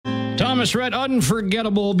Thomas Rhett,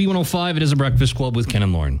 unforgettable B105. It is a Breakfast Club with Ken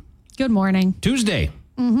and Lauren. Good morning. Tuesday.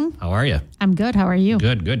 How are you? I'm good. How are you?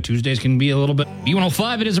 Good. Tuesdays can be a little bit.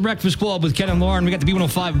 B105, it is a Breakfast Club with Ken and Lauren. We got the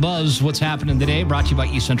B105 Buzz. What's happening today? Brought to you by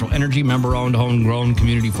East Central Energy, member-owned, homegrown,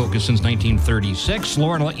 community-focused since 1936.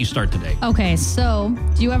 Lauren, I'll let you start today. Okay, so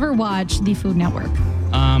do you ever watch the Food Network?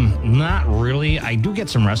 Not really. I do get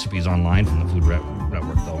some recipes online from the Food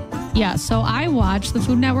Network, though. Yeah, so I watch the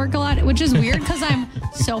Food Network a lot, which is weird because I'm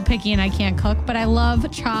so picky and I can't cook, but I love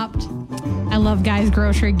Chopped. I love Guys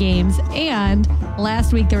Grocery Games. And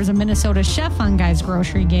last week there was a Minnesota chef on Guys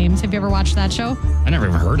Grocery Games. Have you ever watched that show? I never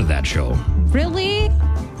even heard of that show. Really?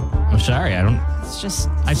 I'm sorry, I don't. It's just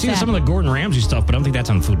I've seen some of the Gordon Ramsay stuff, but I don't think that's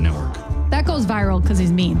on Food Network. That goes viral because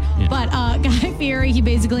he's mean. Yeah. But Guy Fieri, he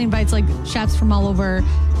basically invites like chefs from all over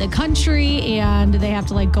the country, and they have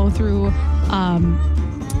to like go through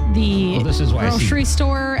the grocery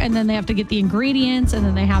store, and then they have to get the ingredients, and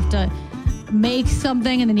then they have to make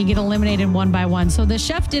something, and then you get eliminated one by one. So the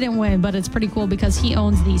chef didn't win, but it's pretty cool because he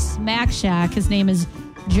owns the Smack Shack. His name is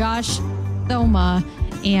Josh Thoma,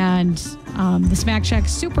 and the Smack Shack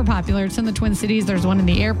is super popular. It's in the Twin Cities. There's one in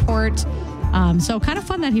the airport. So kind of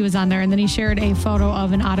fun that he was on there. And then he shared a photo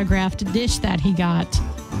of an autographed dish that he got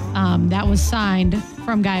that was signed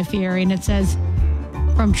from Guy Fieri. And it says,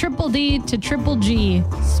 from Triple D to Triple G,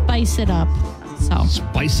 spice it up. So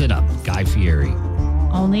spice it up, Guy Fieri.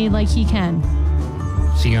 Only like he can.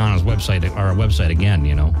 See on his website, our website again,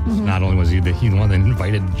 you know. Mm-hmm. Not only was he the one that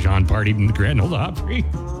invited John Party to the Grand Ole Opry.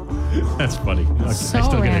 That's funny. I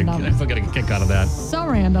still get a kick out of that. So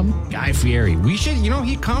random. Guy Fieri. We should,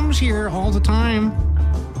 he comes here all the time.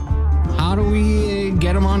 How do we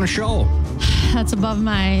get him on a show? That's above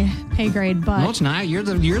my pay grade, but no, it's not. You're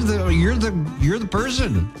the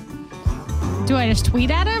person. Do I just tweet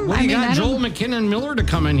at him? Well, you got Joel McKinnon Miller to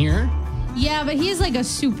come in here. Yeah, but he's like a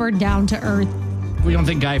super down to earth. We don't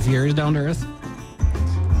think Guy Fieri's down to earth?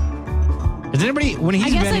 Is anybody when he's? I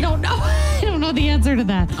guess I don't know. I don't know the answer to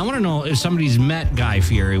that. I want to know if somebody's met Guy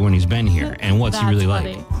Fieri when he's been here and what's he really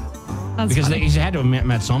funny. Like. Because he's had to have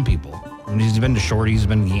met some people. I mean, he's been to Shorty, he's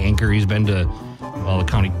been to the Anchor, he's been to the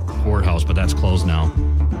county courthouse, but that's closed now.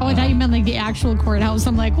 Oh, I thought you meant like the actual courthouse.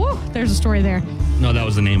 I'm like, whoa, there's a story there. No, that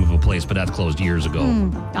was the name of a place, but that's closed years ago.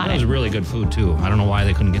 That was really good food too. I don't know why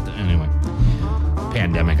they couldn't get that anyway.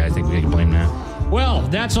 Pandemic, I think we can blame that. Well,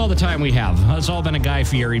 that's all the time we have. It's all been a Guy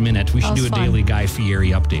Fieri minute. We should do a daily Guy Fieri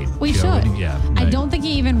update. We should. Yeah. Right. I don't think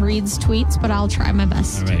he even reads tweets, but I'll try my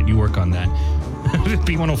best. All right, you work on that.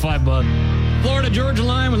 B105 Bud. Florida Georgia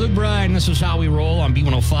Line with Luke Bryan. This is how we roll on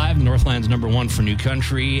B105, Northland's #1 for new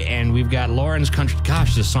country. And we've got Lauren's Country.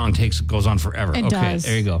 Gosh, this song goes on forever. It does.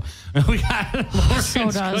 There you go. We got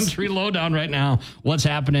Lauren's Country Lowdown right now. What's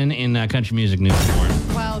happening in country music news, Lauren?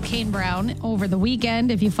 Well, Kane Brown, over the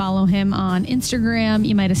weekend, if you follow him on Instagram,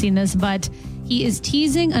 you might have seen this, but he is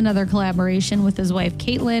teasing another collaboration with his wife,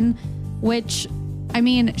 Caitlin, which, I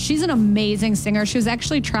mean, she's an amazing singer. She was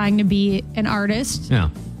actually trying to be an artist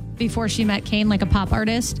before she met Kane, like a pop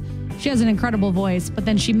artist. She has an incredible voice, but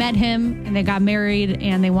then she met him and they got married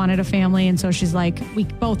and they wanted a family. And so she's like, we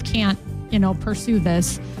both can't, pursue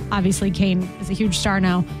this. Obviously, Kane is a huge star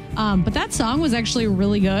now. But that song was actually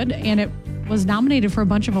really good and it was nominated for a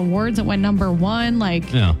bunch of awards. It went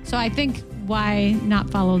 #1. So I think why not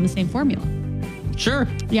follow the same formula? Sure.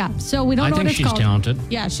 Yeah. So we don't know what it's called. I think she's talented.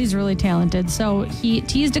 Yeah, she's really talented. So he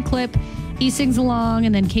teased a clip. He sings along,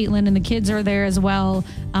 and then Caitlin and the kids are there as well.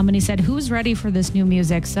 And he said, who's ready for this new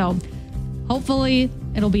music? So hopefully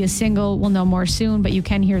it'll be a single. We'll know more soon, but you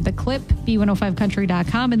can hear the clip,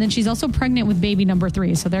 b105country.com. And then she's also pregnant with baby number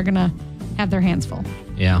 3. So they're going to have their hands full.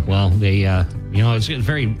 Yeah. Well, they, it's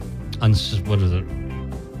very,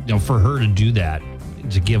 for her to do that,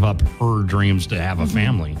 to give up her dreams to have a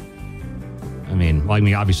family. I mean,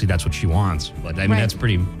 obviously that's what she wants, but that's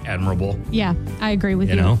pretty admirable. Yeah, I agree with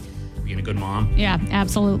you. Being a good mom. Yeah,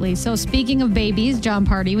 absolutely. So speaking of babies, John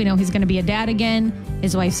Party, we know he's going to be a dad again.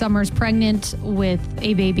 His wife Summer's pregnant with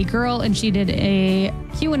a baby girl, and she did a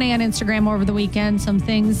Q&A on Instagram over the weekend. Some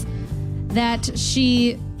things that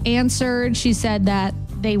she answered. She said that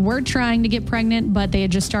they were trying to get pregnant, but they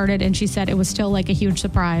had just started, and she said it was still like a huge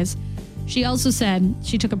surprise. She also said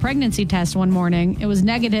she took a pregnancy test one morning. It was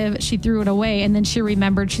negative. She threw it away, and then she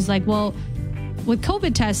remembered. She's like, well, with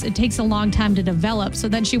COVID tests, it takes a long time to develop. So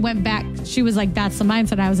then she went back. She was like, that's the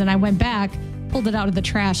mindset I was in. I went back, pulled it out of the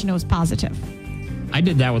trash, and it was positive. I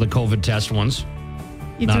did that with a COVID test once.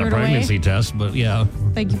 Not a pregnancy test, but yeah.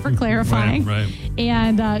 Thank you for clarifying. Right.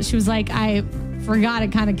 And she was like, I forgot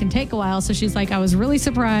it kind of can take a while. So she's like, I was really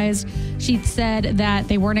surprised. She said that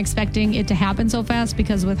they weren't expecting it to happen so fast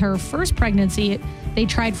because with her first pregnancy, they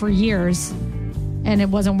tried for years and it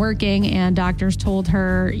wasn't working. And doctors told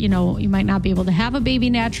her, you might not be able to have a baby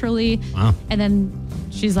naturally. Wow. And then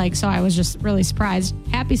she's like, so I was just really surprised.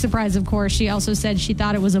 Happy surprise, of course. She also said she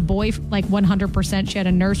thought it was a boy, like 100%. She had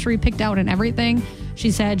a nursery picked out and everything.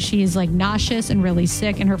 She said she's like nauseous and really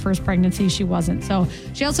sick. In her first pregnancy, she wasn't. So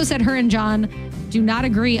she also said her and John do not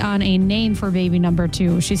agree on a name for baby number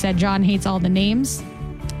 2. She said John hates all the names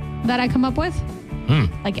that I come up with,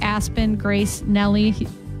 like Aspen, Grace, Nellie.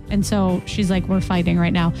 And so she's like, we're fighting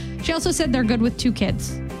right now. She also said they're good with 2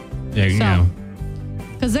 kids. There you go.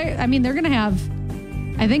 Because they're going to have,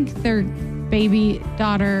 I think their baby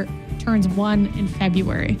daughter turns 1 in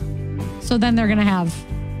February. So then they're going to have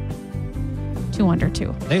 2 under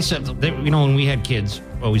 2. They said, when we had kids,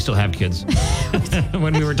 well, we still have kids.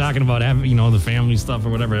 When we were talking about having, the family stuff or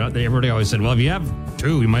whatever, everybody always said, well, if you have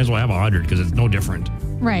 2, you might as well have 100 because it's no different.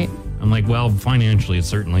 Right. I'm like, well, financially it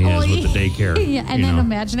certainly is with the daycare. Yeah, and then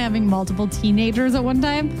imagine having multiple teenagers at one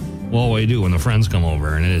time. Well, what do you do when the friends come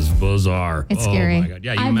over and it is bizarre? It's scary. Oh my God.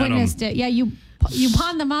 Yeah, I witnessed it. Yeah, you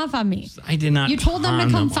pawned them off on me. I did not. You told them to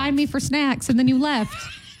come find me for snacks and then you left.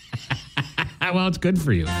 Well, it's good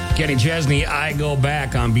for you. Kenny Chesney, I Go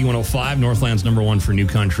Back on B105, Northland's #1 for New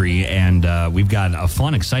Country. And we've got a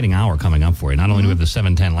fun, exciting hour coming up for you. Not only do we have the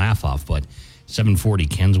 7:10 laugh off, but 7:40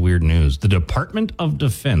 Ken's Weird News. The Department of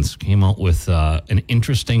Defense came out with an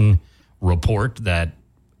interesting report that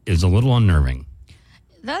is a little unnerving.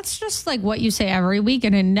 That's just like what you say every week,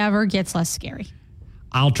 and it never gets less scary.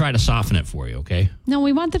 I'll try to soften it for you, okay? No,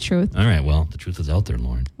 we want the truth. All right, well, the truth is out there,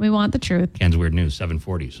 Lauren. We want the truth. Ken's Weird News,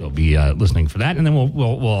 7:40. So be listening for that, and then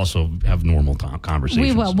we'll also have normal conversations.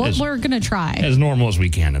 We will. We're going to try. As normal as we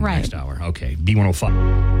can in the next hour. Okay, B105.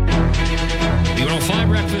 B105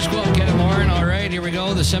 Breakfast Club, Ken and Lauren. All right, here we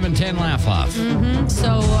go. The 7:10 laugh off. Mm-hmm.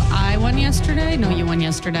 So I won yesterday? No, you won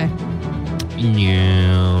yesterday.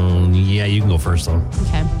 Yeah, you can go first, though.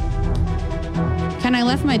 Okay. Ken, I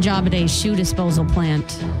left my job at a shoe disposal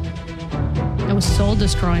plant. It was soul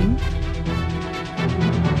destroying. I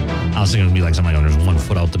was thinking it would be like something like, there's 1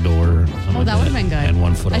 foot out the door. Oh, that would have been good. And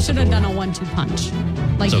 1 foot out the door. I should have done a 1-2 punch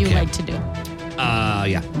like you like to do.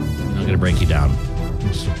 Yeah. I'm going to break you down.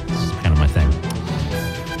 It's kind of my thing.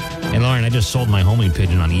 And Lauren, I just sold my homing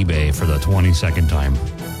pigeon on eBay for the 22nd time.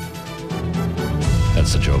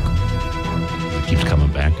 That's the joke. It keeps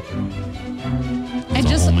coming back. I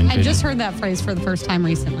just heard that phrase for the first time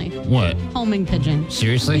recently. What? Homing pigeon.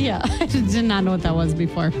 Seriously? Yeah. I did not know what that was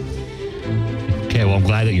before. Okay, well, I'm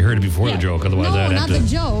glad that you heard it before the joke. Otherwise, I'd have to... No, not the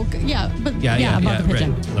joke. Yeah, but about the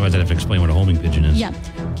pigeon. Right. Otherwise, I'd have to explain what a homing pigeon is. Yeah.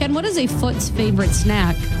 Ken, what is a foot's favorite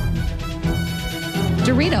snack?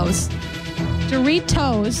 Doritos.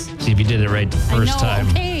 See if you did it right the first time.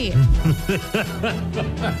 Okay.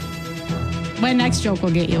 My next joke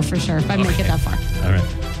will get you for sure if I make it that far. All right.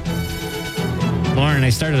 Lauren, I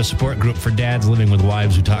started a support group for dads living with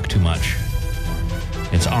wives who talk too much.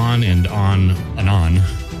 It's on and on and on.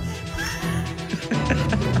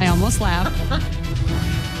 I almost laughed.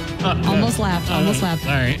 Almost laughed. All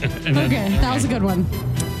right. Okay, that was a good one.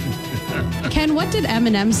 Ken, what did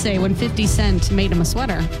Eminem say when 50 Cent made him a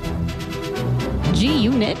sweater? Gee,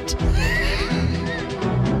 you knit?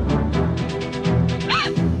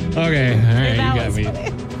 Okay, all right, you got me. Funny.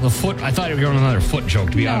 The foot, I thought you were going on another foot joke,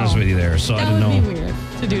 to be honest with you there, so I didn't know. That would be weird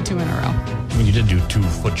to do 2 in a row. I mean, you did do 2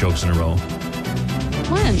 foot jokes in a row.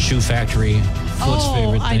 When? Shoe factory, foot's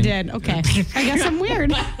favorite thing. I did. Okay. I guess I'm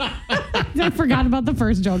weird. I forgot about the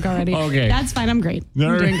first joke already. Okay. That's fine. I'm great.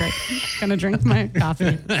 I'm doing great. Gonna drink my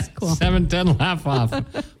coffee. That's cool. 7:10 laugh off.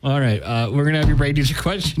 All right. We're going to have your brain teacher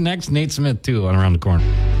question next. Nate Smith, too, on Around the Corner.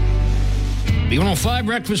 B105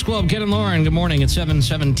 Breakfast Club, Ken and Lauren. Good morning. It's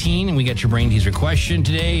 7:17, and we got your brain teaser question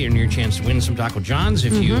today and your chance to win some Taco John's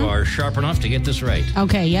if you are sharp enough to get this right.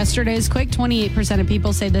 Okay, yesterday's quick. 28% of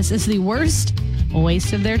people say this is the worst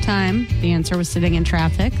waste of their time. The answer was sitting in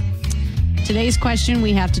traffic. Today's question,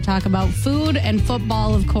 we have to talk about food and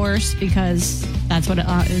football, of course, because that's what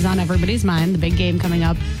is on everybody's mind, the big game coming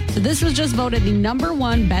up. So this was just voted the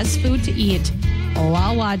 #1 best food to eat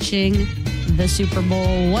while watching the Super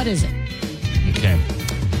Bowl. What is it? Okay.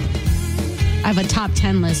 I have a top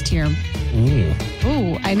 10 list here.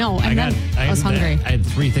 Ooh, I know. And I was hungry. I had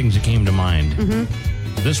 3 things that came to mind.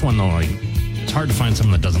 This one, though, it's hard to find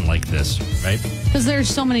someone that doesn't like this, right? Because there's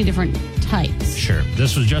so many different types. Sure.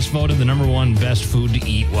 This was just voted the #1 best food to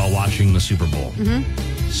eat while watching the Super Bowl.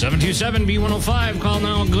 727-B105. Call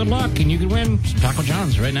now. Good luck, and you can win some Taco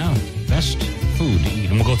John's right now. Best food to eat.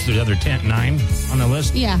 And we'll go through the other 9 on the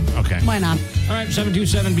list? Yeah. Okay. Why not? All right,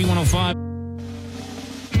 727-B105.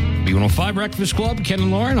 B105 Breakfast Club, Ken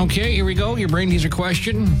and Lauren. Okay, here we go. Your brain teaser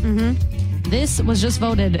question. Mm-hmm. This was just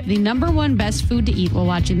voted the number 1 best food to eat while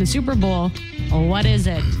watching the Super Bowl. What is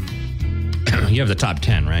it? You have the top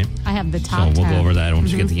 10, right? I have the top 10. So we'll go over that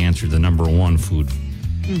once you get the answer to the number 1 food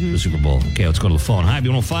for the Super Bowl. Okay, let's go to the phone. Hi,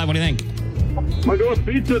 B105. What do you think? I'm going to go with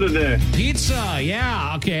pizza today. Pizza,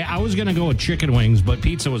 yeah. Okay, I was going to go with chicken wings, but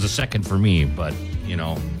pizza was a second for me. But, you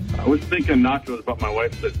know. I was thinking nachos, but my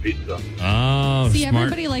wife said pizza. Oh, See, smart.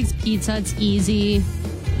 everybody likes pizza. It's easy.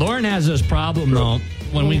 Lauren has this problem, though.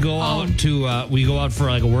 When we go out we go out for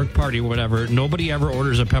like a work party or whatever, nobody ever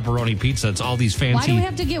orders a pepperoni pizza. It's all these fancy. Why do we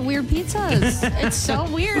have to get weird pizzas? It's so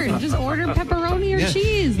weird. Just order pepperoni or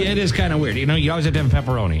cheese. Yeah, it is kind of weird. You know, you always have to have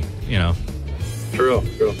pepperoni, you know. True.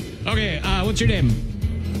 Okay, what's your name?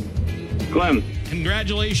 Glenn.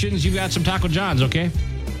 Congratulations, you got some Taco John's, okay?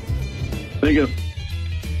 Thank you.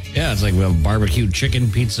 Yeah, it's like we have barbecued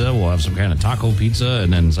chicken pizza. We'll have some kind of taco pizza.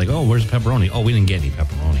 And then it's like, oh, where's the pepperoni? Oh, we didn't get any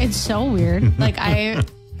pepperoni. It's so weird. Like, I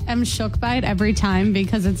am shook by it every time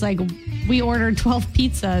because it's like we ordered 12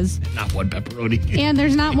 pizzas. Not one pepperoni. And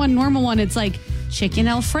there's not one normal one. It's like chicken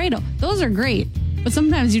Alfredo. Those are great. But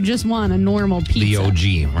sometimes you just want a normal pizza. The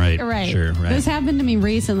OG, right? Right. Sure, right. This happened to me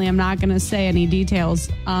recently. I'm not going to say any details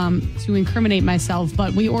to incriminate myself,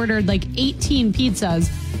 but we ordered like 18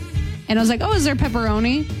 pizzas. And I was like, oh, is there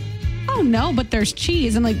pepperoni? Oh, no, but there's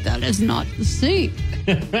cheese. I'm like, that is not the same.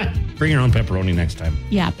 Bring your own pepperoni next time.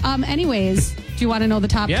 Yeah. Anyways, do you want to know the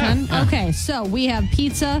top 10? Yeah. Okay, so we have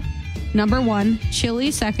pizza, number 1.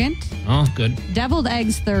 Chili, second. Oh, good. Deviled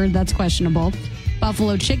eggs, third. That's questionable.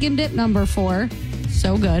 Buffalo chicken dip, number 4.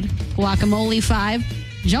 So good. Guacamole, 5.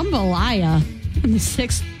 Jambalaya,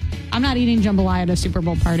 6th. I'm not eating jambalaya at a Super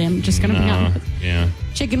Bowl party. I'm just going to be honest. Yeah.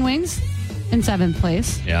 Chicken wings in 7th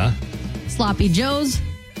place. Yeah. Sloppy Joes,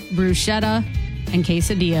 bruschetta, and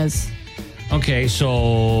quesadillas. Okay,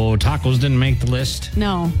 so tacos didn't make the list.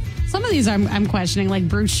 No. Some of these I'm questioning, like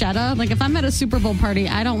bruschetta. Like, if I'm at a Super Bowl party,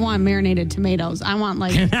 I don't want marinated tomatoes. I want,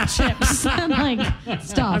 like, chips and, like,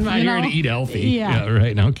 stuff. I'm not here to eat healthy. Yeah.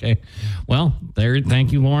 Right. Okay. Well,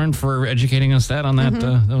 thank you, Lauren, for educating us on that.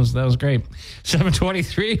 That was great.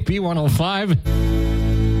 723, B105.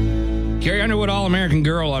 Carrie Underwood, All-American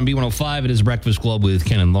Girl on B105. It is Breakfast Club with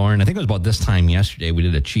Ken and Lauren. I think it was about this time yesterday we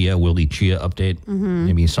did a Willie Chia update.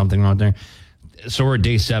 Maybe something out there. So we're at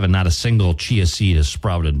day 7. Not a single chia seed has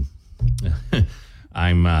sprouted.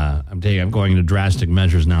 I'm going into drastic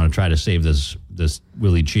measures now to try to save this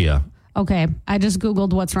Willie Chia. Okay, I just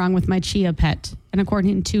Googled what's wrong with my chia pet. And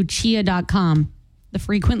according to chia.com, the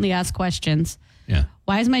frequently asked questions. Yeah.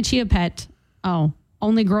 Why is my chia pet,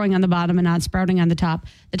 only growing on the bottom and not sprouting on the top?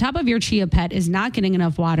 The top of your chia pet is not getting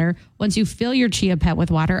enough water. Once you fill your chia pet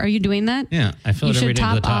with water, are you doing that? Yeah, I fill it every day to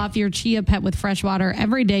the top. You should top off your chia pet with fresh water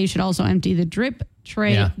every day. You should also empty the drip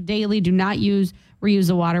tray daily. Do not reuse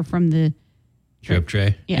the water from the drip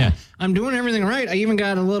tray. Yeah. I'm doing everything right. I even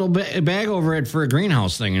got a little bag over it for a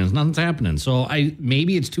greenhouse thing, and nothing's happening. So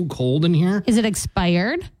maybe it's too cold in here. Is it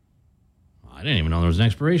expired? I didn't even know there was an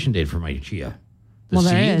expiration date for my chia.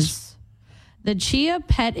 There is. The chia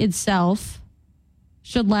pet itself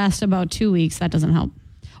should last about 2 weeks. That doesn't help.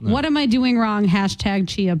 No. What am I doing wrong? Hashtag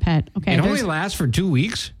chia pet. Okay. It only lasts for 2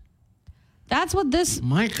 weeks? That's what this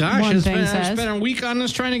My gosh, one I thing says. spent a week on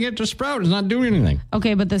this trying to get to sprout. It's not doing anything.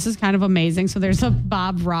 Okay, but this is kind of amazing. So there's a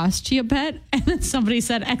Bob Ross chia pet, and then somebody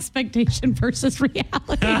said expectation versus reality.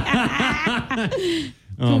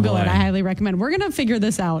 Google it. I highly recommend. We're going to figure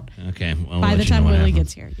this out. Okay. Well, by the time Willie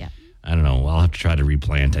gets here. Yeah. I don't know. I'll have to try to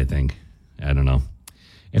replant, I think. I don't know.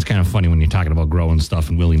 It's kind of funny when you're talking about growing stuff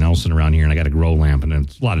and Willie Nelson around here, and I got a grow lamp, and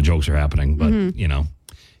a lot of jokes are happening. But,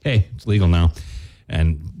 hey, it's legal now.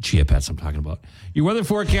 And chia pets I'm talking about. Your weather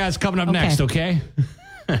forecast coming up next, okay?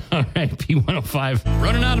 All right, B105.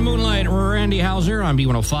 Running out of moonlight, Randy Hauser on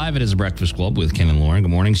B105. It is a Breakfast Club with Ken and Lauren. Good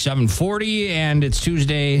morning, 7:40, and it's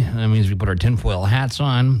Tuesday. That means we put our tinfoil hats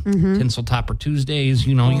on. Tinsel Topper Tuesdays.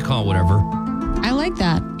 You call it whatever. I like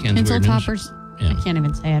that. Ken's Tinsel Toppers. Yeah. I can't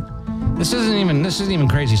even say it. This isn't even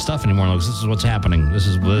crazy stuff anymore, Luke. This is what's happening. This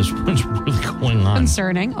is what's really going on.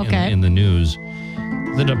 Concerning. Okay. In the news.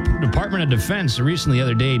 The Department of Defense recently the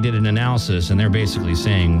other day did an analysis, and they're basically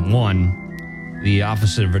saying, one, the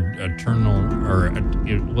Office of General,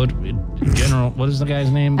 what is the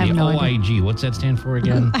guy's name? The OIG. Idea. What's that stand for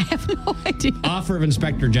again? I have no idea. Office of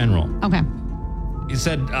Inspector General. Okay. He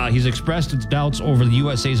said he's expressed his doubts over the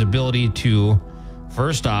USA's ability to,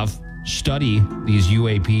 first off, study these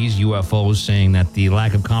UFOs, saying that the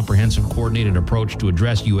lack of comprehensive, coordinated approach to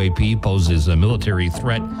address UAP poses a military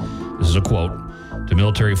threat. This is a quote. to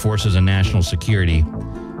military forces and national security,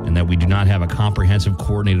 and that we do not have a comprehensive,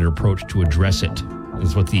 coordinated approach to address it.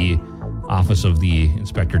 Is what the Office of the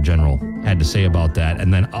Inspector General had to say about that.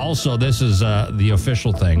 And then also, this is the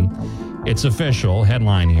official thing. It's official,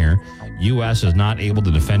 headline here. U.S. is not able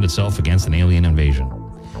to defend itself against an alien invasion.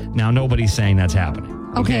 Now, nobody's saying that's happening.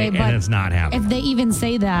 Okay, but and it's not happening. If they even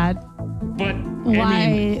say that, but why? I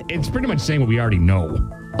mean, it's pretty much saying what we already know.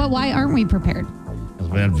 But why aren't we prepared?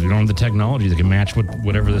 We don't have the technology that can match with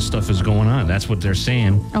whatever this stuff is going on. That's what they're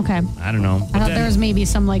saying. Okay. I don't know. I thought there was maybe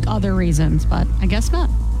some other reasons, but I guess not.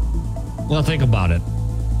 Well, think about it.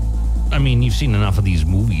 I mean, you've seen enough of these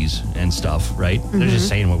movies and stuff, right? Mm-hmm. They're just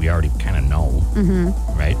saying what we already kind of know,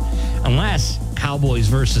 right? Unless Cowboys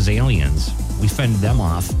versus Aliens, we fended them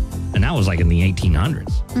off, and that was like in the 1800s.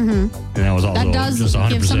 Mm-hmm. And that was also that does just 100%,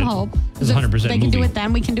 give some hope. It's 100% They can movie. do it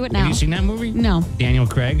then. We can do it now. Have you seen that movie? No. Daniel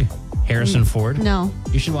Craig, Harrison Ford? No.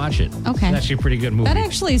 You should watch it. Okay. It's actually a pretty good movie. That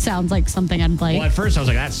actually sounds like something I'd like. Well, at first I was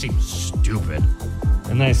like, that seems stupid.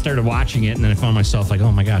 And then I started watching it, and then I found myself like,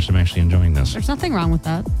 oh my gosh, I'm actually enjoying this. There's nothing wrong with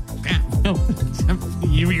that. No,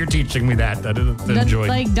 you're teaching me that enjoy.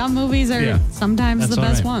 Like, dumb movies are sometimes the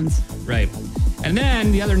best ones. Right. And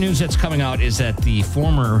then the other news that's coming out is that the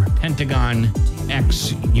former Pentagon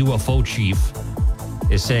ex-UFO chief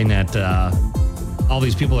is saying that all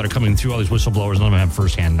these people that are coming through, all these whistleblowers, none of them have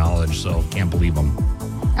firsthand knowledge, so can't believe them.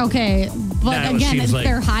 Okay, but That again,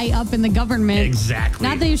 they're high up in the government. Exactly.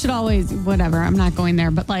 Not that you should always, whatever, I'm not going there,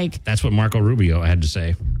 but like... That's what Marco Rubio had to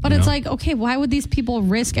say. But it's like, okay, why would these people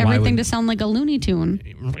risk everything to sound like a Looney Tune?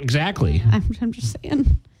 Exactly. I'm just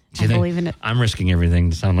saying. I believe in it. I'm risking everything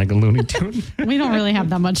to sound like a Looney Tune. We don't really have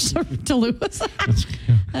that much to lose.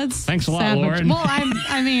 That's Thanks a lot, savage. Lauren. Well,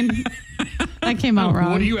 I mean, that came out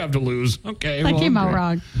wrong. What do you have to lose? Okay. That came out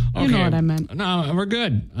wrong. You know what I meant. No, we're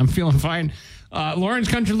good. I'm feeling fine. Lauren's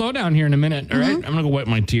Country Lowdown here in a minute. All right. I'm going to go wipe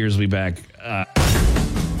my tears. Be back.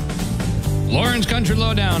 Lauren's Country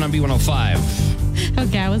Lowdown on B105.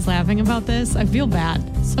 Okay, I was laughing about this. I feel bad.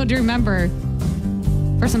 So do you remember,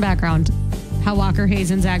 for some background, how Walker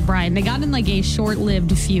Hayes and Zach Bryan, they got in like a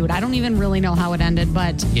short-lived feud. I don't even really know how it ended,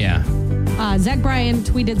 but yeah. Zach Bryan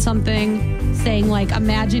tweeted something saying like,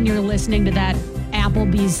 imagine you're listening to that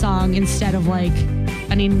Applebee's song instead of like,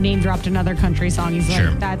 and he name dropped another country song. He's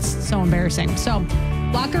like, that's so embarrassing. So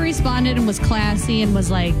Walker responded and was classy and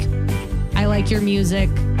was like, I like your music,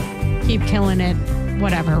 keep killing it,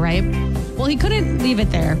 whatever, right? Well, he couldn't leave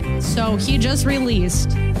it there. So he just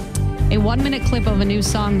released a 1-minute clip of a new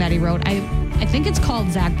song that he wrote. I think it's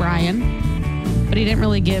called Zach Bryan, but he didn't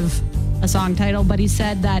really give a song title. But he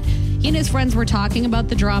said that he and his friends were talking about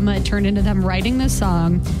the drama. It turned into them writing this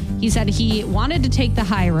song. He said he wanted to take the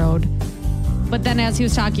high road, but then as he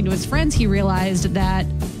was talking to his friends, he realized that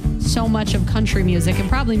so much of country music and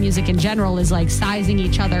probably music in general is like sizing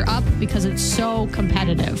each other up because it's so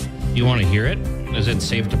competitive. You want to hear it? Is it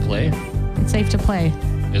safe to play? It's safe to play.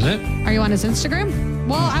 Is it? Are you on his Instagram?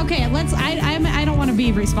 Well, okay, I don't want to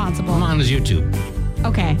be responsible. I'm on his YouTube.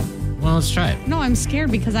 Okay. Well, let's try it. No, I'm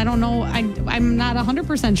scared because I don't know. I'm not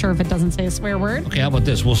 100% sure if it doesn't say a swear word. Okay, how about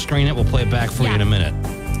this? We'll screen it. We'll play it back for you in a minute.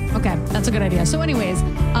 Okay, that's a good idea. So anyways,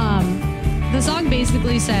 the song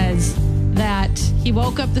basically says that he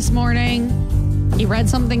woke up this morning, he read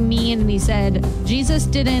something mean, and he said, Jesus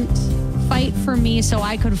didn't fight for me so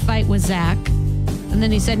I could fight with Zach. And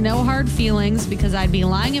then he said, no hard feelings, because I'd be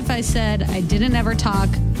lying if I said I didn't ever talk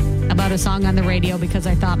about a song on the radio because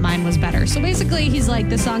I thought mine was better. So basically, he's like,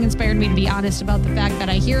 this song inspired me to be honest about the fact that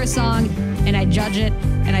I hear a song and I judge it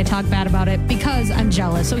and I talk bad about it because I'm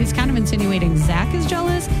jealous. So he's kind of insinuating Zach is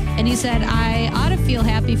jealous. And he said, I ought to feel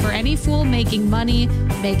happy for any fool making money,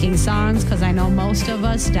 making songs, because I know most of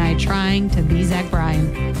us die trying to be Zach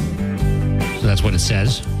Bryan. So that's what it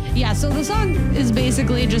says? Yeah, so the song is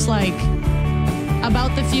basically just like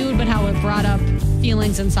about the feud, but how it brought up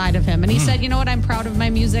feelings inside of him. And he said, you know what, I'm proud of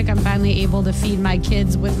my music. I'm finally able to feed my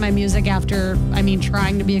kids with my music after,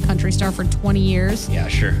 trying to be a country star for 20 years. Yeah,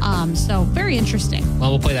 sure. So very interesting.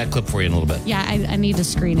 Well, we'll play that clip for you in a little bit. Yeah, I need to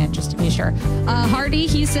screen it just to be sure. Hardy,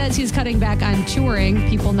 he says he's cutting back on touring.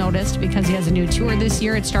 People noticed because he has a new tour this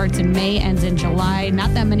year. It starts in May, ends in July.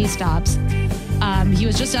 Not that many stops. He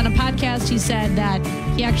was just on a podcast. He said that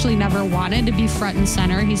he actually never wanted to be front and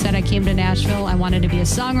center. He said, I came to Nashville. I wanted to be a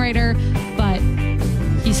songwriter, but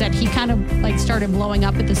he said he kind of started blowing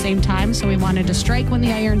up at the same time. So he wanted to strike when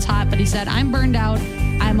the iron's hot. But he said, I'm burned out.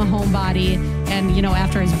 I'm a homebody. And,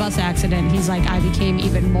 after his bus accident, he's like, I became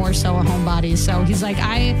even more so a homebody. So he's like,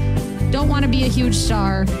 I don't want to be a huge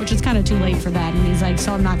star, which is kind of too late for that. And he's like,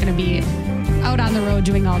 so I'm not going to be out on the road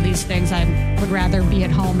doing all these things. I would rather be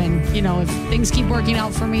at home. And, if things keep working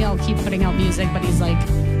out for me, I'll keep putting out music. But he's like,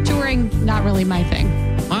 touring, not really my thing.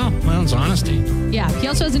 Wow, well, it's honesty. Yeah. He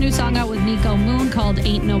also has a new song out with Nico Moon called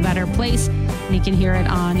Ain't No Better Place. And you can hear it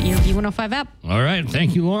on your B105 app. All right.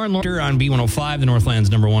 Thank you, Lauren. On B105, the Northland's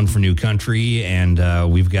 #1 for new country.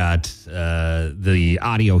 And we've got the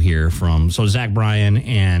audio here from Zach Bryan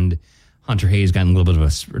and Hunter Hayes got a little bit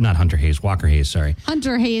of not Hunter Hayes, Walker Hayes, sorry.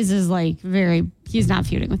 Hunter Hayes is he's not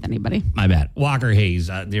feuding with anybody. My bad. Walker Hayes,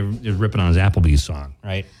 they're ripping on his Applebee's song,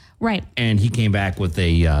 right? Right. And he came back with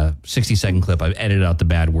a 60-second clip. I edited out the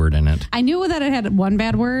bad word in it. I knew that it had one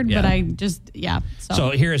bad word, but I just,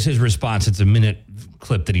 So here is his response. It's a minute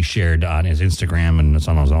clip that he shared on his Instagram, and it's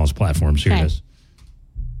on all his platforms. Here it is.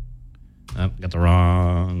 Oh, got the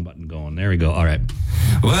wrong button going. There we go. All right.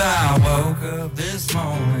 Well, I woke up this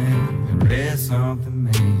morning and read something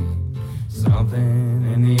mean. Something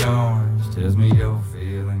in the orange tells me you're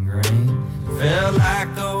feeling green. Felt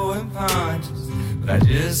like throwing punches, but I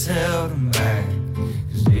just held them back.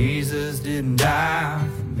 'Cause Jesus didn't die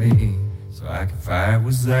for me, so I could fight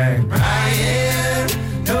with Zach Bryan.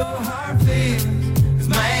 No hard feelings, 'cause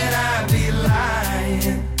man, I'd be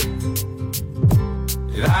lying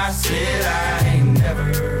if I said I ain't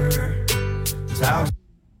never talked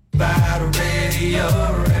about a radio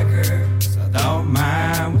record. So I thought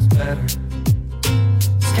mine was better.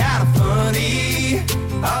 It's kind of funny,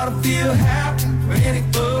 ought to feel happy for any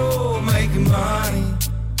fool making money,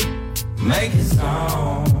 making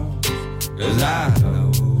songs. 'Cause I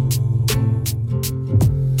know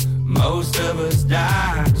most of us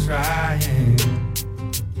die trying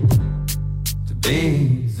to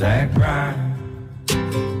be Zach Bryan.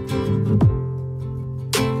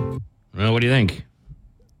 Well, what do you think?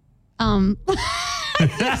 Well,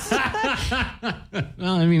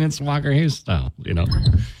 I mean, it's Walker Hayes style, It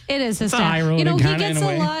is his it's style.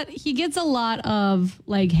 He gets a lot of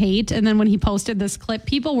hate, and then when he posted this clip,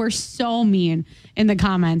 people were so mean in the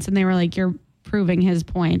comments, and they were like, "You're proving his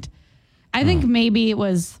point." I think maybe it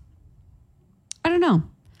was, I don't know.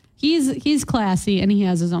 He's classy and he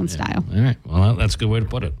has his own style. All right. Well, that's a good way to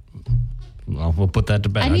put it. Well, we'll put that to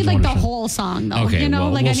bed. I need the whole song though. Okay.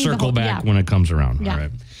 We'll circle back when it comes around. Yeah. All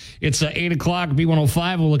right. It's 8 o'clock,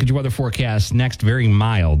 B105. We'll look at your weather forecast next. Very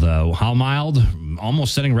mild. How mild?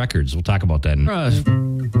 Almost setting records. We'll talk about that.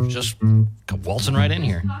 Just waltzing right in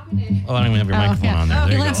here. Oh, I don't even have your microphone on there. There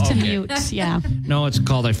He you likes go. to Okay. mute. Yeah. No, it's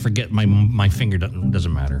called I forget. My finger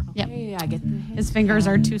doesn't matter. Yep. Yeah, I get His fingers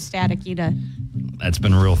are too staticky to. That's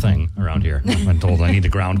been a real thing around here. I'm told I need to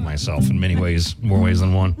ground myself in many ways, more ways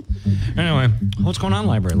than one. Anyway, what's going on,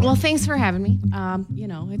 library? Well, thanks for having me.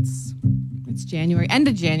 It's January, end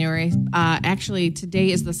of January. Actually,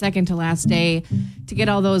 today is the second to last day to get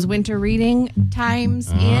all those winter reading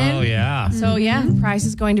times in. Oh, yeah. So, the prize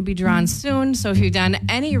is going to be drawn soon. So, if you've done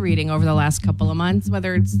any reading over the last couple of months,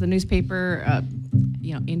 whether it's the newspaper,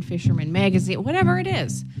 in Fisherman Magazine, whatever it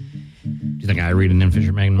is. Do you think I read an In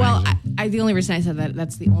Fisher magazine? Well, the only reason I said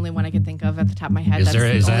that's the only one I could think of at the top of my head. Is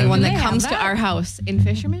the only one that They have comes to that? our house in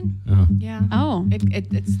Fisherman. Uh-huh. Yeah. Oh.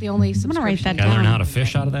 It's the only subscription. I'm gonna write that Gotta learn down. how to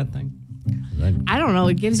fish out of that thing? I don't know.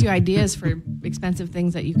 It gives you ideas for expensive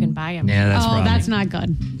things that you can buy. Yeah, that's probably. That's not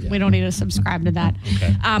good. Yeah. We don't need to subscribe to that.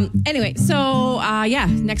 Okay. Anyway, so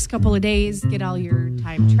next couple of days, get all your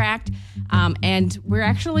time tracked. And we're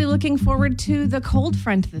actually looking forward to the cold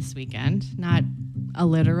front this weekend. Not a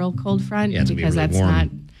literal cold front Yeah, it's gonna be because really that's warm. not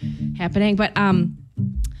happening. But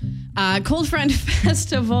Cold Front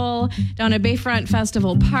Festival down at Bayfront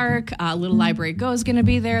Festival Park. Little Library Go is going to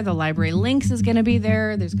be there. The Library Links is going to be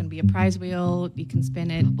there. There's going to be a prize wheel. You can spin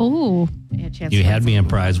it. Oh, A chance You to had me in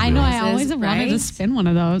prize wheel. I know. I always have Right? wanted to spin one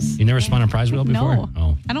of those. You never spun a prize wheel before? No.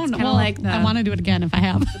 Oh. I don't know. kinda Well, like the- I want to do it again if I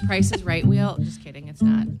have. The Price is Right wheel. Just kidding. It's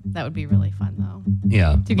not. That would be really fun though.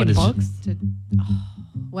 Yeah. Do you get books?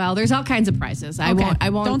 Well, there's all kinds of prizes. I Okay.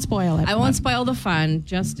 won't. Don't spoil it. I won't spoil the fun,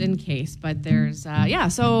 just in case. But there's,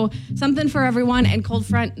 so something for everyone. And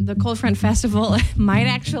the Cold Front Festival might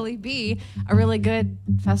actually be a really good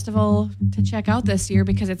festival to check out this year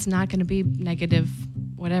because it's not going to be negative,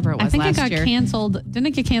 whatever it was I think last it got year. canceled. Didn't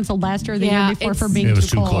it get canceled last year or the Yeah, year before for it's- being It was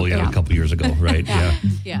too cold? a couple years ago, right? Yeah.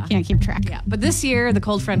 Yeah. Can't keep track. Yeah. But this year, the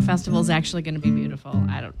Cold Front Festival is actually going to be beautiful.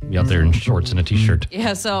 Be out there in shorts and a t-shirt.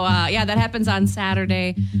 Yeah, so that happens on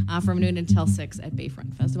Saturday from noon until 6 at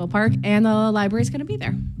Bayfront Festival Park, and the library's going to be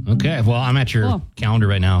there. Okay. Well, I'm at your Cool. calendar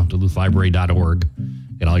right now, DuluthLibrary.org.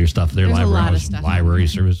 Get all your stuff there. There's a library lot of house, stuff. library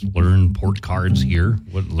service. Learn port cards here.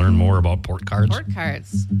 Learn more about port cards. Port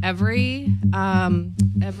cards. Every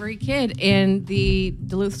kid in the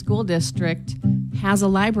Duluth School District has a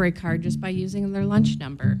library card just by using their lunch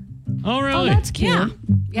number. Oh, really? Oh, that's cute. Yeah.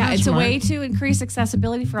 Yeah, That's it's smart. a way to increase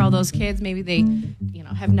accessibility for all those kids. Maybe they,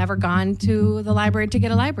 have never gone to the library to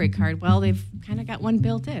get a library card. Well, they've kind of got one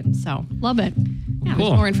built in. So, Love it. yeah, Cool.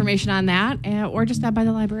 there's more information on that, or just stop by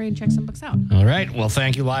the library and check some books out. All right. Well,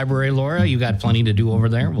 thank you, Library Laura. You got plenty to do over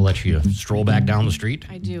there. We'll let you stroll back down the street.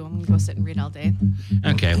 I do. I'm going to go sit and read all day.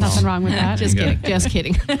 Okay. Nothing wrong with that. Just kidding. Just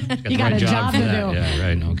kidding. You got a job to do. Yeah,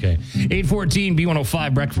 right. Okay. 814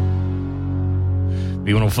 B105 Breakfast.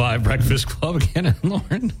 B105 Breakfast Club again. And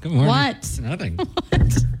Lauren, good morning. What? Nothing.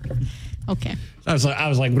 Okay. I was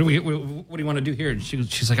like, what do you want to do here? And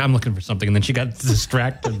she's like, I'm looking for something. And then she got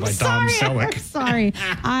distracted by Tom Selleck. Sorry.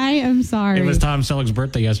 I am sorry. It was Tom Selleck's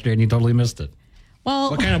birthday yesterday, and you totally missed it.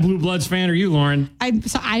 Well, What kind of Blue Bloods fan are you, Lauren?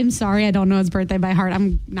 I'm sorry. I don't know his birthday by heart.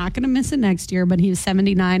 I'm not going to miss it next year, but he was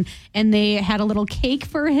 79, and they had a little cake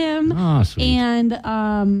for him. Oh, sweet.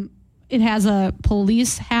 And it has a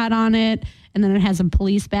police hat on it, and then it has a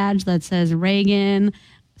police badge that says Reagan.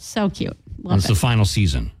 So cute. Love It's it. the final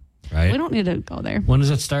season, right? We don't need to go there. When does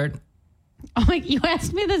it start? Oh, my, you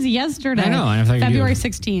asked me this yesterday. I know. I thought you February did.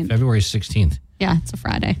 16th. February 16th. Yeah, it's a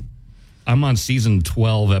Friday. I'm on season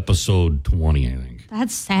 12, episode 20, I think.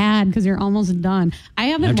 That's sad because you're almost done. I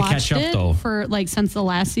haven't have to watched catch up, it though. for since the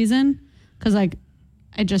last season because I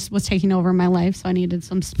just was taking over my life, so I needed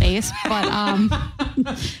some space. But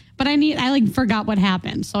but I forgot what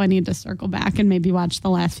happened, so I need to circle back and maybe watch the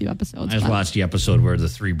last few episodes. I just But- watched the episode where the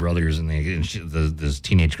three brothers and this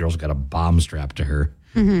teenage girl's got a bomb strapped to her,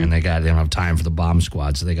 Mm-hmm. and they don't have time for the bomb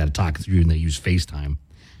squad, so they got to talk through, and they use FaceTime.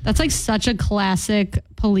 That's such a classic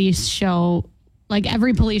police show.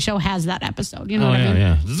 Every police show has that episode. You know what I mean?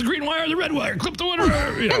 Yeah. This is the green wire, the red wire, clip the winner.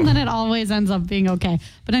 And then it always ends up being okay.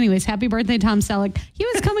 But anyways, happy birthday, Tom Selleck. He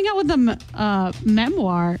was coming out with a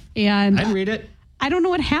memoir, and I'd read it. I don't know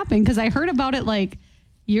what happened because I heard about it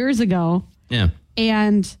years ago, Yeah.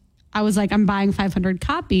 and I was I'm buying 500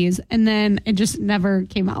 copies, and then it just never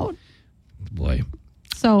came out. Boy.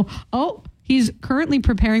 So, he's currently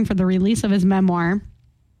preparing for the release of his memoir.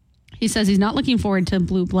 He says he's not looking forward to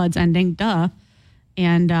Blue Bloods ending,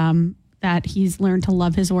 and that he's learned to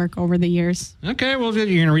love his work over the years. Okay, well, you're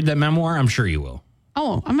going to read that memoir? I'm sure you will.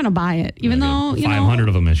 Oh, I'm going to buy it, even though, 500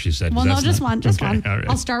 of them, as she said. Well, no, just one. Just okay, one. all right.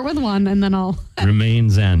 I'll start with one, and then I'll... Remain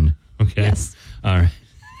zen. Okay. Yes. All right.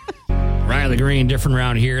 Riley Green, different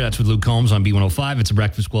round here. That's with Luke Combs on B105. It's a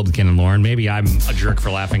Breakfast Club with Ken and Lauren. Maybe I'm a jerk for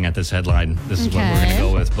laughing at this headline. This is what we're going to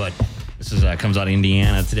go with, but this is comes out of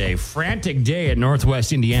Indiana today. Frantic day at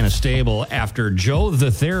Northwest Indiana Stable after Joe the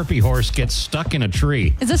therapy horse gets stuck in a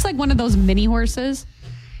tree. Is this one of those mini horses?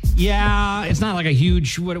 Yeah, it's not a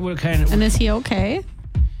huge. What kind of? And is he okay?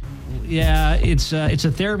 Yeah, it's a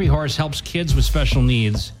therapy horse, helps kids with special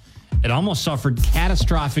needs. It almost suffered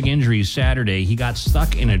catastrophic injuries Saturday. He got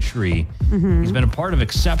stuck in a tree. Mm-hmm. He's been a part of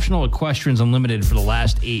Exceptional Equestrians Unlimited for the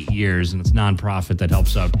last 8 years, and it's a nonprofit that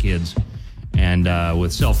helps out kids and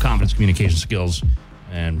with self-confidence, communication skills,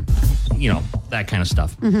 and that kind of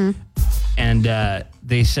stuff. Mm-hmm. And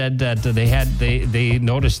they said that they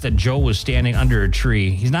noticed that Joe was standing under a tree.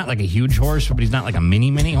 He's not a huge horse, but he's not a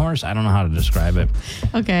mini horse. I don't know how to describe it.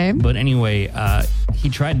 Okay. But anyway, he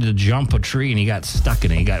tried to jump a tree and he got stuck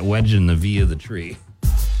in it. He got wedged in the V of the tree.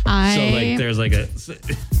 So there's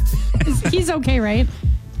He's okay, right?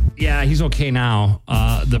 Yeah, he's okay now.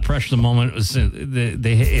 The pressure of the moment was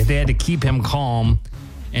they had to keep him calm.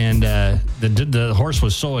 And the horse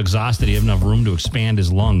was so exhausted he didn't have enough room to expand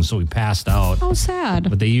his lungs, so he passed out. Oh, sad.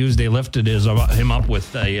 But they lifted him up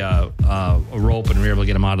with a rope and were able to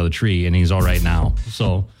get him out of the tree, and he's all right now.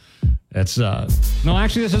 So that's no,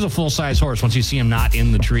 actually, this is a full size horse. Once you see him not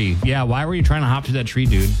in the tree, yeah. Why were you trying to hop through that tree,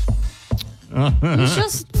 dude? He's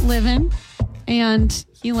just living, and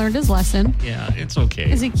he learned his lesson. Yeah, it's okay.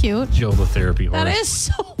 Is he cute? Joe the therapy horse. That is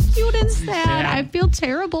so cute and sad. I feel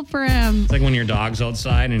terrible for him. It's like when your dog's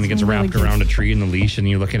outside and it gets really wrapped cute. around a tree in the leash, and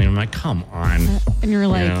you look at him like, come on. And you're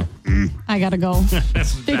like, I gotta go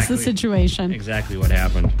That's fix the situation. Exactly what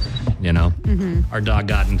happened. Our dog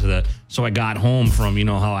got into so I got home from,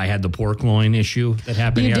 how I had the pork loin issue that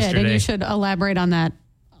happened You yesterday. did, and you should elaborate on that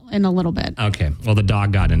in a little bit. Okay. Well, the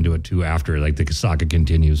dog got into it too after, the saga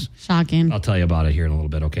continues. Shocking. I'll tell you about it here in a little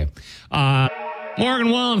bit. Okay. Morgan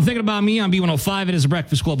Wallen, thinking about me on B105. It is a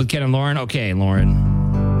Breakfast Club with Ken and Lauren. Okay,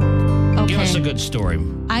 Lauren. Okay. Give us a good story.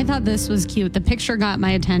 I thought this was cute. The picture got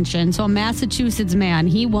my attention. So a Massachusetts man,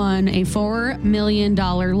 he won a $4 million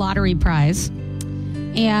lottery prize.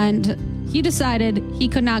 And he decided he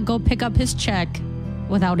could not go pick up his check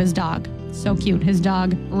without his dog. So cute. His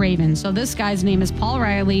dog, Raven. So this guy's name is Paul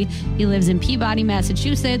Riley. He lives in Peabody,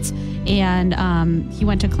 Massachusetts. And he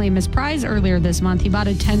went to claim his prize earlier this month. He bought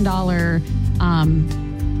a $10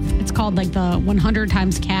 It's called like the 100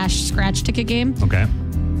 times cash scratch ticket game. Okay.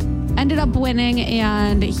 Ended up winning,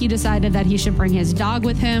 and he decided that he should bring his dog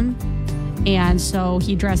with him. And so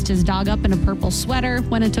he dressed his dog up in a purple sweater,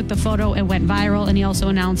 went and took the photo. It went viral. And he also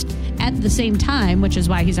announced at the same time, which is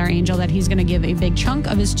why he's our angel, that he's going to give a big chunk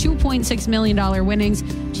of his $2.6 million winnings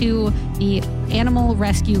to the Animal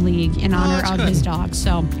Rescue League in honor of his dog.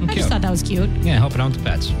 So I just thought that was cute. Yeah, helping out the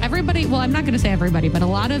pets. Everybody, well, I'm not going to say everybody, but a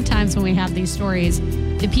lot of times when we have these stories,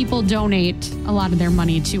 the people donate a lot of their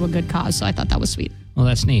money to a good cause. So I thought that was sweet. Well,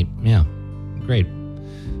 that's neat. Yeah. Great.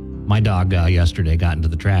 My dog yesterday got into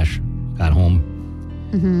the trash. Got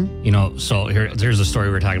home. You know, so here's the story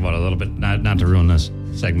we were talking about a little bit, not to ruin this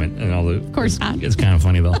segment. And all of course not. It's kind of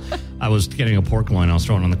funny, though. I was getting a pork loin. I was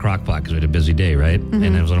throwing it on the crock pot because we had a busy day, right?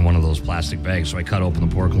 And it was in one of those plastic bags. So I cut open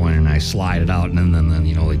the pork loin and I slide it out. And then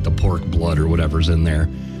you know, like the pork blood or whatever's in there.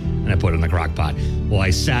 And I put it in the crock pot. Well,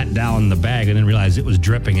 I sat down the bag and then realized it was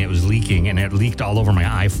dripping. It was leaking. And it leaked all over my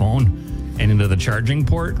iPhone and into the charging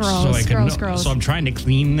port. Gross. So I'm trying to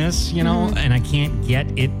clean this, you know, and I can't get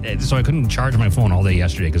it. So I couldn't charge my phone all day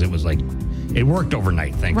yesterday because it was like, it worked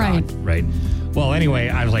overnight, thank God. Right. Well, anyway,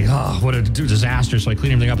 I was like, oh, what a disaster. So I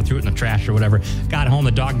cleaned everything up and threw it in the trash or whatever. Got home,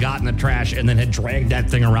 the dog got in the trash and then had dragged that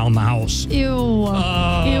thing around the house. Ew.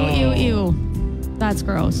 Ew. That's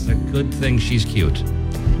gross. It's a good thing she's cute.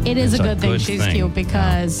 It is a good thing she's cute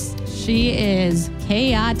because she is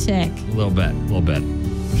chaotic. A little bit.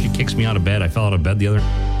 She kicks me out of bed. I fell out of bed the other.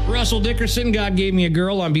 Russell Dickerson, God Gave Me a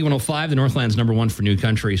Girl on B105, the Northland's #1 for new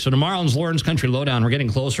country. So tomorrow's Lauren's Country Lowdown. We're getting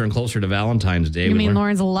closer and closer to Valentine's Day. You mean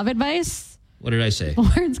Lauren's love advice? What did I say?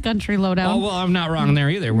 Lauren's Country Lowdown. Oh, well, I'm not wrong there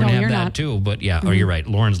either. We're going to have that too. But yeah, you're right.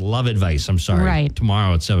 Lauren's love advice. I'm sorry. Right.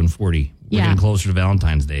 Tomorrow at 7:40. We're getting closer to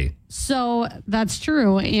Valentine's Day. So that's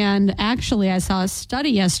true. And actually, I saw a study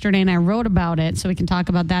yesterday and I wrote about it. So we can talk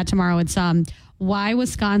about that tomorrow. It's why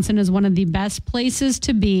Wisconsin is one of the best places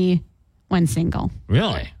to be when single.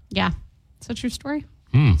 Really? Yeah. It's a true story.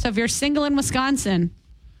 So if you're single in Wisconsin,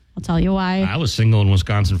 I'll tell you why. I was single in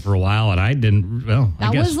Wisconsin for a while and I didn't,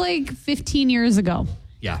 That was like 15 years ago.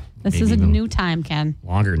 Yeah. This is a new time, Ken.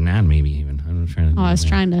 Longer than that, maybe even. I was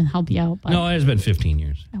trying to help you out. But... No, it has been 15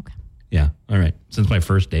 years. Okay. Yeah. All right. Since my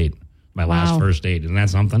first date. My last first date. Isn't that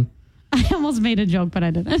something? I almost made a joke, but I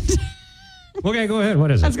didn't. Okay, go ahead.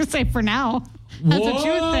 What is it? I was going to say for now. That's what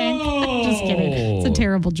you would think. Just kidding. It's a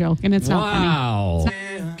terrible joke, and it's not funny. Wow.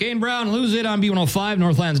 Kane Brown, Lose It on B105,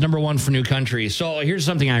 Northland's #1 for new country. So here's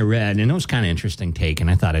something I read, and it was kind of interesting take,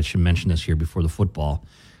 and I thought I should mention this here before the football,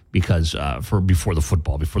 because before the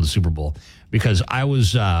Super Bowl, because I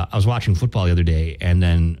was watching football the other day, and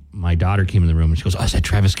then my daughter came in the room, and she goes, "Oh, is that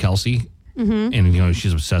Travis Kelce?" And, you know,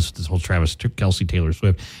 she's obsessed with this whole Travis Kelce, Taylor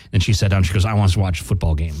Swift. And she sat down, she goes, "I want to watch a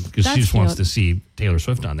football game," because she just wants to see Taylor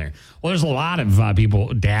Swift on there. Well, there's a lot of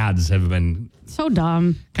people, dads have been so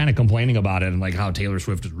dumb, kind of complaining about it and like how Taylor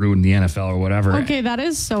Swift has ruined the NFL or whatever. Okay, that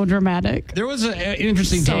is so dramatic. There was an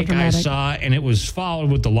interesting take dramatic. I saw, and it was followed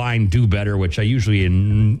with the line "do better," which I usually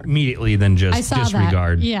immediately then just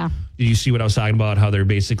disregard. That. Yeah. Did you see what I was talking about? How they're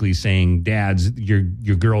basically saying, dads, your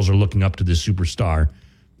girls are looking up to this superstar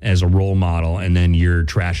as a role model, and then you're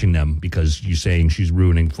trashing them because you're saying she's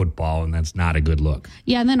ruining football, and that's not a good look.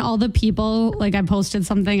 Yeah, and then all the people, like I posted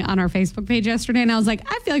something on our Facebook page yesterday, and I was like,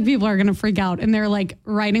 I feel like people are going to freak out, and they're like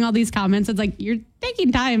writing all these comments. It's like, you're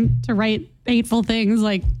taking time to write hateful things,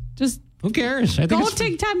 like just... Who cares? Go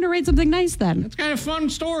take time to write something nice then. It's kind of a fun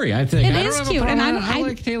story, I think. It is cute. And I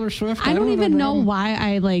like Taylor Swift. I don't even know why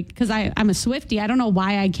I like, because I'm a Swiftie. I don't know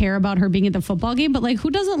why I care about her being at the football game, but like,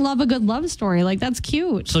 who doesn't love a good love story? Like, that's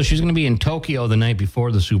cute. So she's going to be in Tokyo the night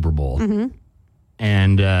before the Super Bowl.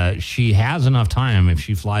 And she has enough time if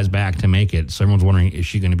she flies back to make it. So everyone's wondering, is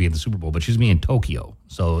she going to be at the Super Bowl? But she's going to be in Tokyo.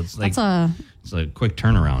 So it's like... It's a quick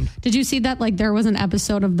turnaround. Did you see that? Like, there was an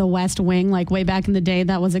episode of The West Wing, like way back in the day,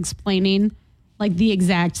 that was explaining like the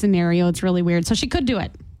exact scenario. It's really weird. So she could do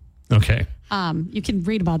it. Okay. You can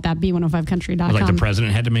read about that, B105country.com. Like the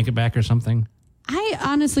president had to make it back or something? I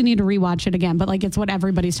honestly need to rewatch it again, but like it's what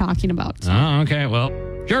everybody's talking about. So. Oh, okay. Well,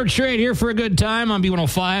 George Strait here for a good time on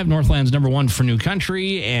B105, Northland's #1 for new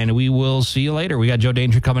country, and we will see you later. We got Joe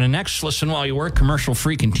Danger coming in next. Listen while you work. Commercial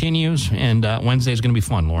free continues, and Wednesday's going to be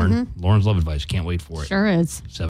fun, Lauren. Lauren's love advice. Can't wait for it. Sure is.